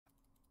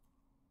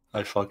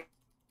I fuck.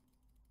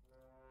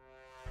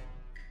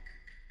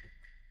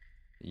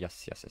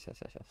 Yes.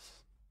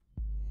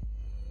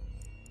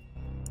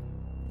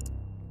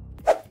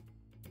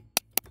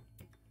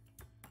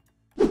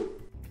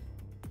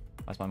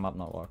 Why's my map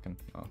not working?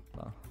 Oh,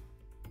 no.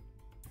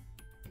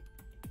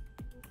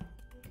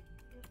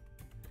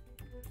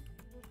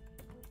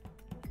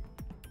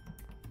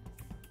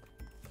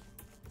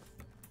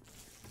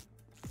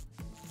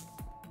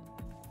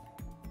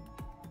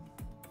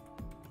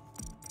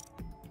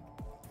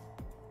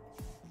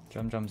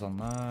 Jum's on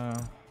there.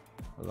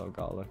 Hello,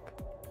 garlic.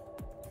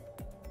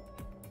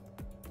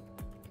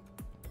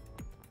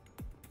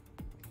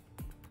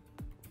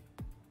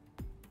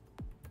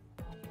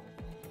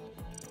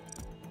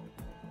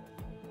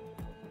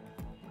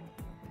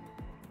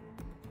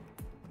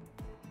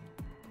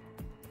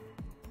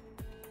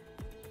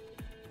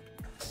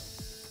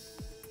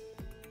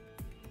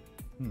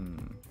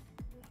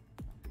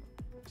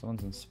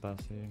 Someone's in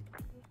Spassy.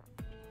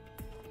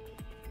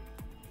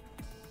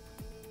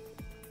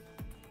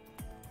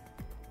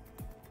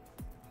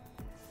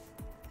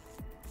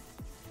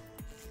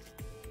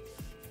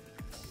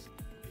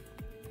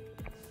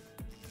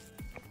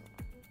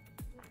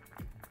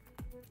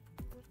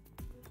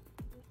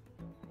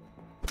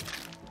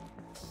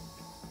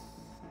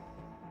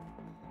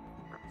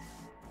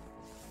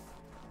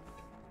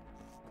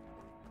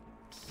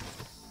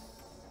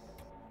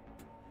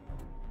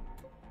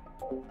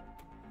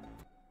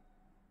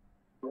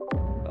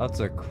 That's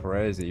a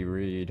crazy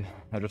read.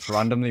 I just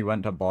randomly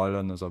went to boiler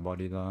and there's a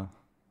body there.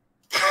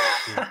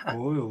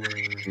 Boiler.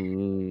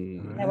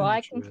 Yeah, well,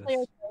 I can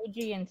clear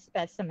Doji and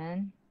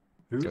Specimen.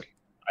 Who?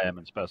 I am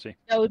in Spessy.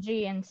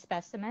 Doji and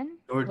Specimen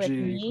with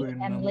me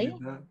and Lee.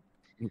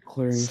 I'm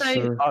clearing, So-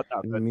 sir. Oh,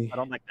 no, and but me. I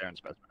don't think they're in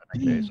Specimen. I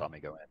think they saw me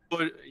go in. But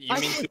you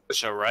mean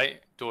Dorsha,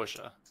 right?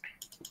 Dorsha.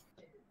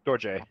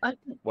 Dorje. Uh,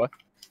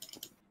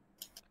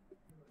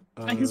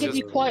 Uh, I can give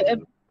you quite a.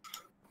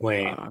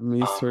 Wait.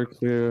 Me, sir,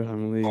 clear.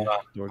 Emily. Hold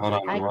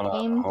on. I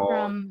came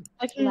from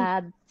I can.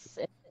 labs.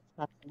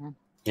 Specimen.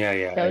 Yeah,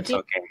 it's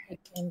okay. I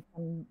came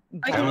from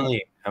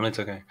Emily, it's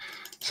okay.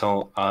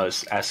 So,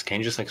 can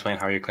you just explain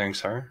how you're clearing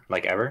Sir?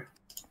 Like ever?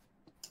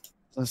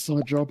 I saw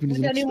it dropping Would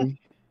his next anyone- thing.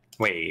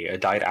 Wait,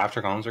 it died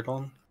after comms are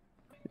gone?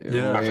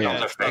 Yeah. After Yeah,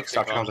 comms are fixed?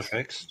 after After comms are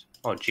fixed?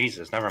 Oh,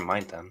 Jesus, never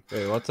mind then.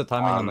 Wait, what's the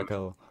timing on the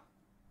kill?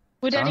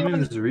 Would Timing anyone?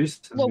 is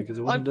recent Well, because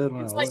it wasn't dead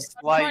when I it's left.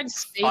 I'm trying Like to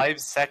speak. 5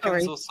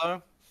 seconds Sorry. or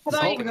so. Can I,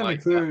 Probably gonna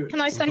clear-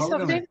 can I say probably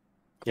gonna- something?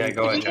 Yeah,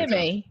 go Can ahead. you hear Jensen.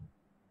 me?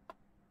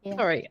 Yeah.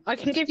 Sorry, I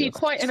can give you Yes.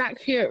 quite an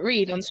accurate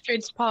read on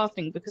Strid's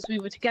pathing because we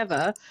were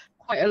together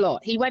quite a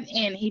lot. He went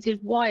in, he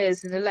did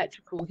wires and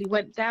electrical. He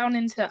went down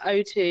into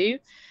O2,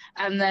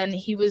 and then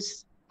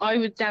I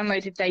would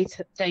downloaded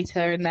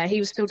data in there. He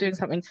was still doing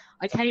something.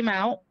 I came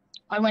out.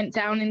 I went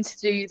down in to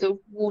do the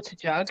water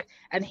jug,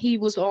 and he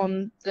was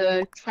on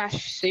the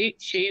trash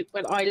chute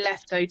when I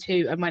left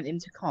O2 and went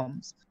into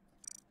comms.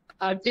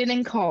 I've been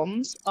in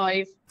comms.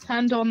 I've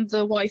turned on the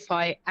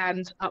Wi-Fi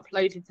and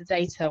uploaded the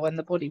data when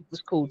the body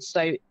was called.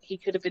 So he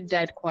could have been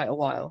dead quite a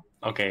while.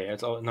 Okay,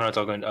 it's all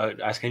good. Can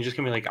you just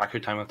give me like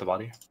accurate time of the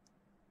body?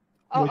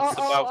 It's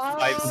about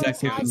 5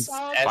 seconds.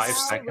 5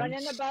 seconds?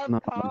 Running above No,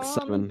 like comms,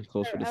 7,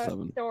 closer to or,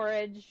 7.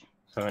 storage.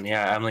 7,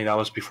 yeah, Emily, that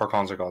was before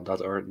comms are gone.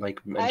 That's or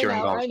like during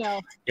comms. I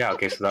know. Yeah,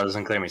 okay, so that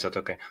doesn't clear me, so it's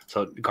okay.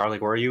 So,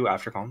 Garlic, where are you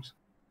after comms?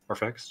 Or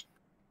fixed?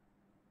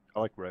 I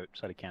like wrote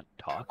said he can't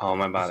talk. Oh,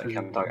 my bad, I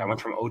can't talk. I went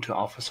from O to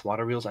office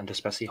water wheels and to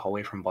Spessy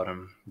hallway from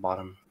bottom. What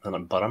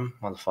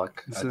the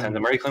fuck? So-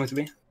 Tendon, where are you claiming to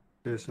be?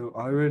 Okay, so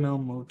I right now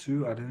mode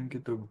 2. I didn't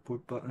get the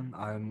report button.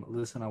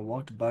 I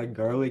walked by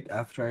Garlic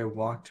after I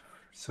walked,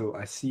 so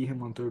I see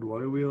him on third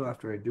water wheel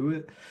after I do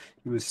it.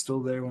 He was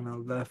still there when I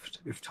left.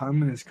 If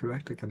timing is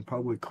correct, I can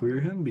probably clear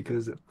him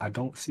because I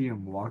don't see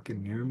him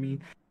walking near me,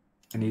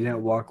 and he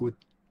didn't walk with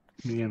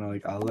me. And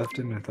like I left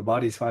him. If the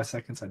body's 5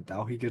 seconds, I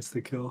doubt he gets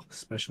the kill,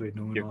 especially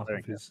knowing You're off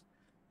clearing of his.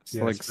 It's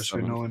Yeah, like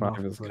especially 7, knowing 5 off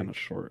is of, kind like-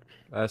 of short.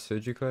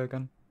 Who'd you clear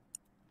again?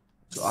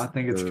 So I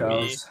think it's Me?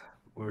 Cows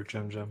or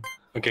Jim.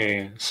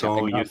 Okay,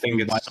 so Yeah, you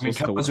think it's... I mean,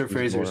 Cows or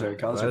Fraser. Sorry,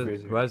 Cows or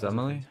Fraser. Where's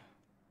Emily?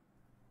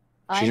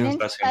 She's I'm in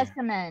in Specimen.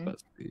 Specimen.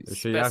 Is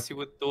she Especially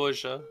with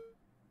Dorsha.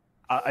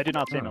 I did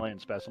not see Oh. Million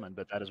Specimen,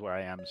 but that is where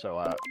I am, so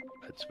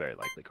it's very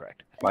likely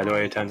correct. By the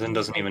way, Tenzin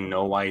doesn't even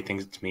know why he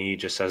thinks it's me. He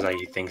just says that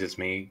he thinks it's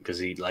me because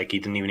he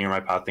didn't even hear my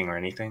pathing or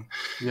anything.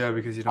 Yeah,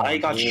 because you don't. I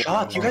got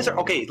shot. You guys are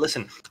okay.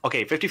 Listen,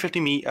 okay,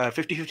 50-50 me,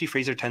 50-50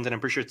 Fraser, Tenzin. I'm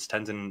pretty sure it's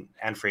Tenzin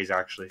and Fraser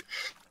actually.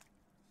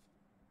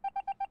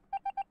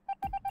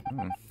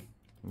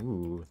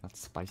 Ooh,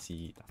 that's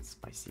spicy. That's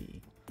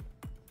spicy.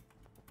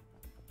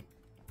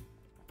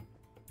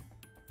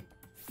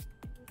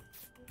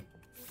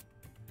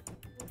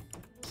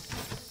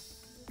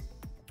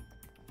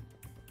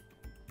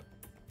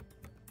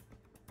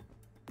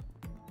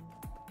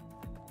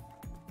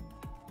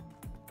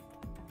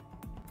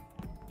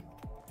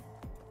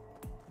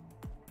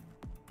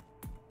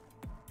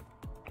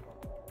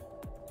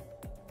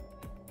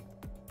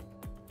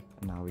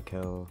 Now we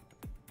kill.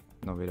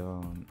 No, we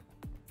don't.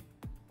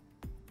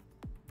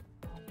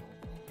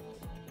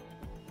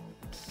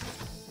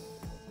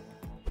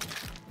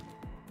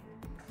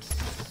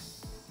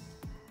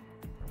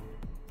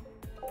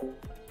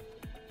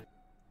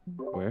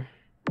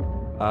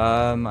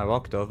 I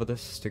walked over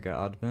this to get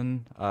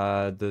admin.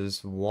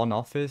 There's 1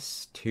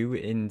 office, 2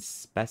 in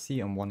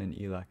Speci, and 1 in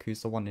Elac.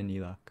 Who's the 1 in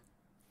Elac?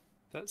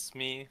 That's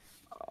me.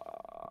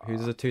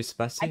 Who's the 2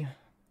 Speci?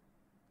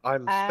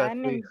 I'm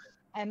I'm Speci. in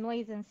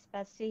Emily's in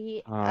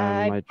Speci.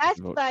 I I might passed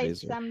vote by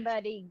Fraser.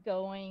 somebody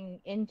going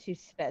into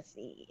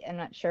Speci. I'm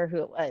not sure who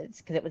it was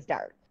because it was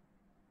dark.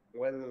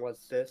 When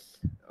was this?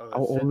 How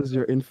old is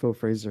your info,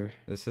 Fraser?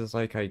 This is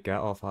like I get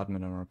off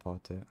admin and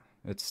report it.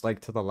 It's like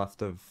to the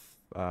left of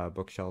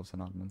bookshelves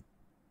and admin.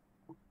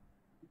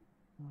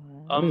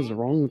 What is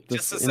wrong with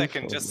this? Just a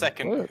second, info? just a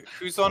second. What?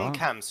 Who's on Wow.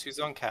 cams? Who's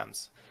on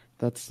cams?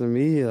 That's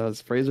me.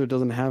 Fraser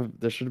doesn't have.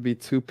 There should be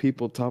 2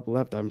 people top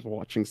left. I'm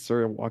watching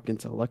Sir walk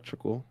into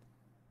electrical.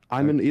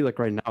 I'm in Elec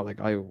right now.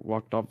 Like I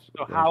walked off.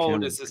 So the how old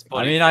camera. is this I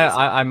body? mean, Fraser?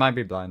 I might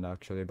be blind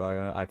actually, but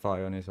I thought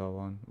I only saw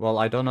 1. Well,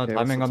 I don't know Okay,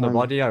 what's timing the on the time?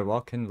 body. I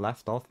walk in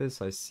left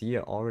office, I see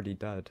it already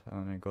dead,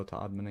 and I go to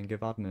admin and give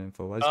admin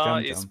info. Where's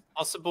Jam It's Jam?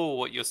 possible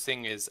what you're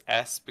seeing is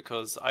S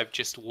because I've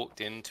just walked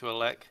into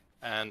Elec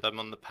and I'm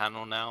on the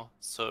panel now,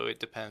 so it Hey,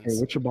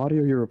 depends. which body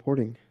are you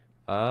reporting?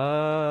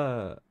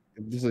 I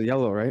This is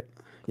yellow, right?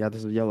 Yeah,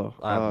 this is yellow.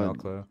 have no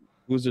clue.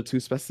 Who's the 2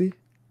 Speci?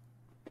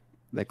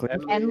 They clear?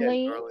 and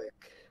Emily? Garlic.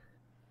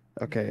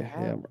 Okay,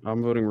 yeah,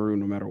 I'm voting maroon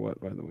no matter what.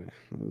 By the way,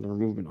 the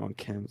movement on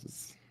cams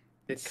is.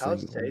 Did Cal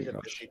insane. Oh say my the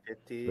gosh.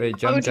 50-50? Wait, I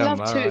Jam would Jam, love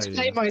where to are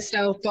explain you?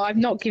 myself, but I'm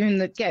not getting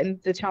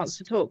the chance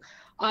to talk.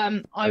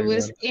 I Very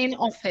was good. in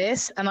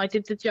office and I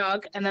did the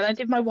jug and then I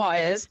did my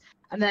wires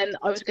and then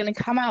I was going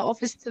to come out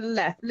office to the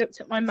left,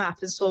 looked at my map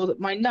and saw that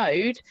my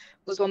node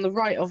was on the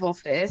right of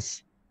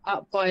office,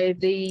 up by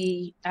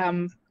the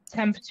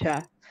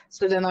temperature.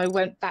 So then I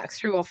went back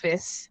through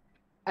office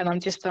and I'm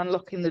just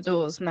unlocking the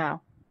doors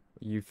now.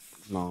 No,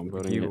 I'm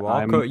voting. You it.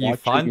 walk, I'm you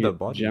find watching the it.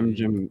 body.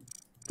 Jim.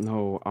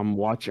 No, I'm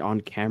watching on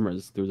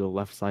cameras through the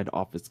left side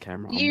office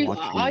camera. I'm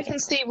watching I it. can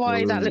see why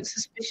that maroon. looks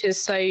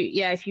suspicious. So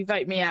yeah, if you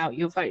vote me out,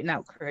 you're voting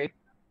out crew.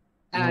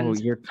 No, And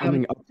you're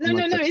coming up. no, from,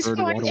 no, like, no, the it's third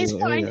fine, it's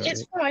water fine, area,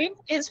 it's fine,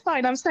 it's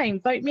fine. I'm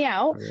saying vote me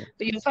out, right?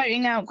 but you're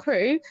voting out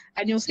crew,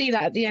 and you'll see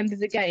that at the end of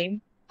the game.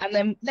 And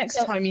then next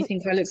So- time you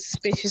think I look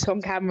suspicious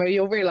on camera,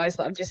 you'll realise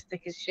that I'm just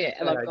thick as shit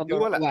and Yeah, I've gone you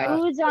the wrong wanna way. ask-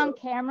 Who's on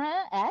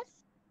camera? S?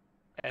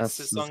 S That's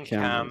is his on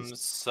cameras.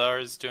 cams, Sir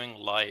is doing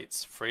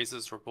lights,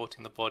 Fraser's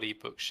reporting the body,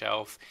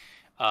 bookshelf.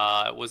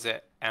 Was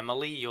it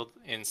Emily? You're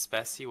in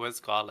Speci. Where's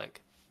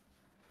Garlic?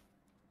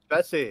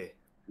 Speci.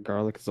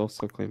 Garlic is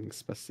also claiming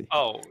Speci.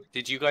 Oh,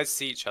 did you guys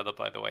see each other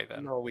by the way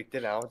then? No, we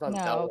didn't. I was on No,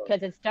 Delaware.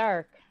 because it's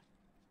dark.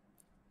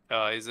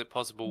 Is it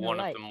possible No one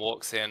light. of them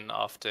walks in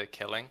after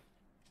killing?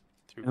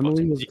 Through Emily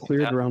bottom was deep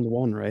cleared cap? round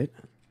 1, right?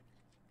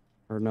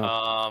 Or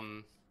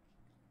no?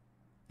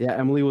 Yeah,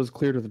 Emily was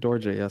cleared at the door,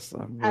 JS.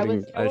 I'm I voting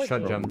was I voting.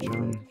 shot Jam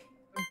Jam.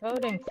 I'm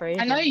voting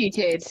Fraser. I know you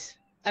did,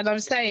 and I'm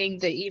saying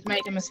that you've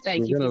made a mistake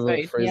I'm if you gonna vote voted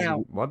me Fraser.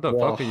 out. What the Whoa.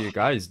 fuck are you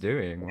guys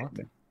doing? What?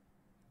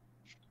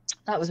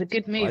 That was a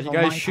good move Why you on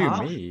guys my shoot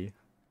part. me?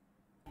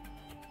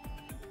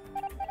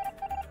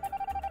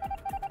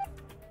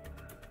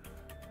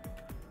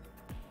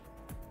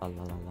 La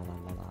la la la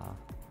la la.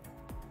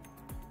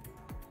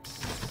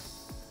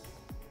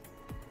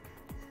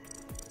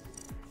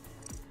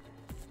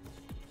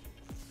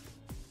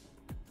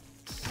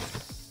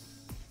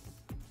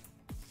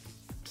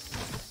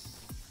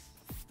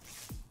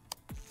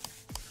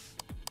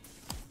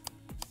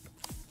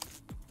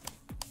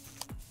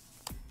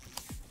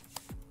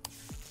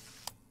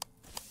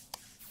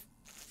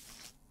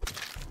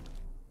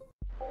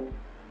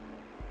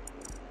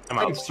 I'm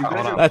out. Thanks, you guys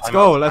Hold on, are- Let's I'm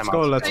go, out, let's I'm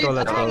go, out. let's go,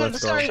 let's go, Hang on, let's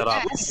go. sorry, Shut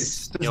up.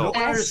 S. Does Yo. no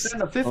one S.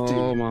 understand the 50?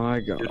 Oh my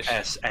Dude,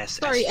 gosh. S.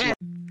 Sorry, S.